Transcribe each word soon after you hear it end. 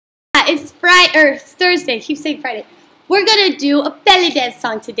Yeah, it's Friday or Thursday. I keep saying Friday. We're gonna do a belly dance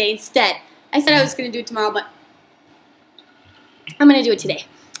song today instead. I said I was gonna do it tomorrow, but I'm gonna do it today.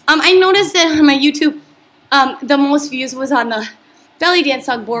 I noticed that on my YouTube, the most views was on the belly dance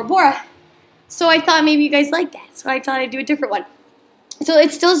song Boro Boro. So I thought maybe you guys like that. So I thought I'd do a different one. So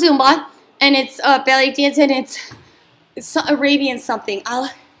it's still Zumba, and it's belly dance, and it's Arabian something.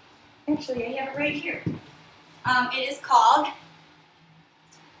 Actually, I have it right here. It is called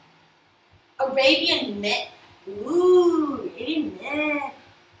Arabian Myth. Ooh, Arabian Myth.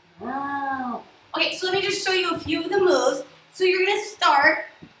 Wow. Okay, so let me just show you a few of the moves. So you're gonna start,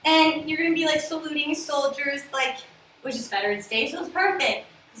 and you're gonna be like saluting soldiers, like, which is Veterans Day, so it's perfect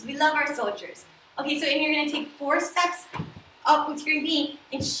because we love our soldiers. Okay, so and you're gonna take 4 steps up with your knee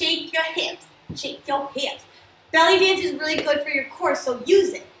and shake your hips. Shake your hips. Belly dance is really good for your core, so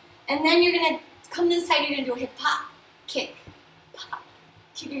use it. And then you're gonna come to the side. You're gonna do a hip hop, kick, pop.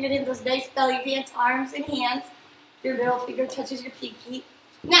 You're gonna do those nice belly dance arms and hands. Your middle finger touches your pinky.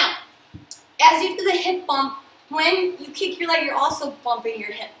 Now, as you do the hip bump, when you kick your leg, you're also bumping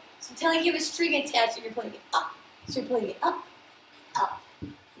your hip. So until you have a string attached, and you're pulling it up. So you're pulling it up, up,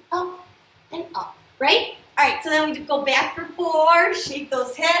 up, and up. Right? All right. So then we go back for 4. Shake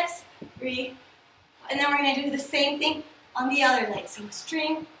those hips. 3. And then we're gonna do the same thing on the other leg. So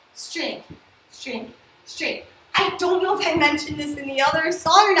string, string, string, string. I don't know if I mentioned this in the other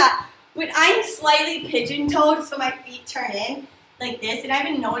song or not, but I'm slightly pigeon-toed, so my feet turn in like this, and I've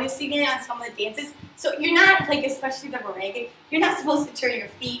been noticing it on some of the dances. So you're not, like, especially the merengue, you're not supposed to turn your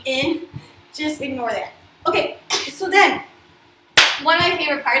feet in. Just ignore that. Okay, so then, one of my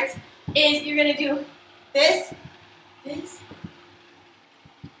favorite parts is you're gonna do this,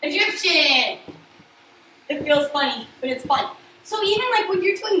 Egyptian. It feels funny, but it's fun. So even like when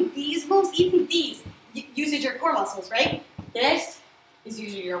you're doing these moves, even these, uses your core muscles, right? This is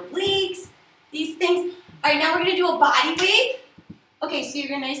usually your obliques, these things. All right, now we're gonna do a body wave. Okay, so you're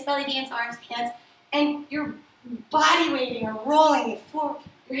gonna nice belly dance, arms, hands, and you're body waving or rolling it forward,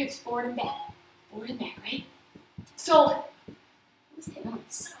 your hips forward and back, right? So, what was that noise?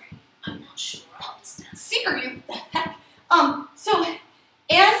 Sorry, I'm not sure how this does. Siri, what the heck? So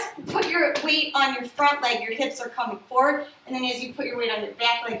as you put your weight on your front leg, your hips are coming forward, and then as you put your weight on your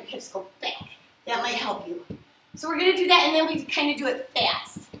back leg, your hips go back. That might help you. So we're gonna do that, and then we kind of do it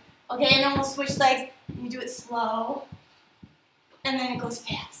fast. Okay, and then we'll switch legs, and you do it slow, and then it goes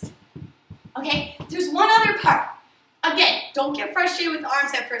fast. Okay, there's one other part. Again, don't get frustrated with the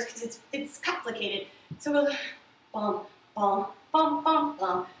arms at first, because it's complicated. So we'll bum, bum, bum, bum,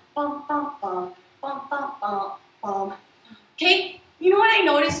 bum, bum, bum, bum, bum, bum, bum, bum. Okay? You know what I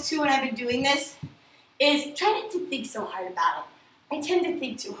noticed too when I've been doing this is try not to think so hard about it. I tend to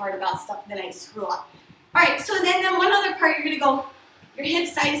think too hard about stuff and then I screw up. All right, so then one other part, you're gonna go your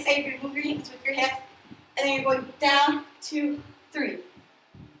hips side to side, you're gonna move your hips with your hips, and then you're going down, 2, 3.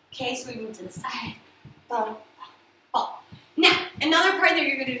 Okay, so we move to the side, bum, bum. Now, another part that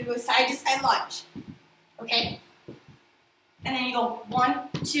you're gonna do is side to side lunge. Okay? And then you go 1,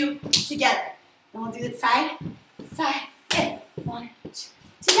 2, together. Then we'll do it side, side, in. 1, 2,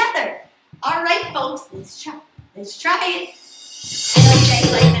 together. All right, folks, let's try it. I know you guys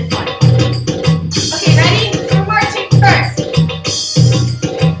like this one. Okay, ready? We're marching first.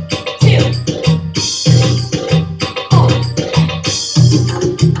 2, 4.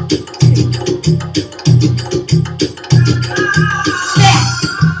 Step.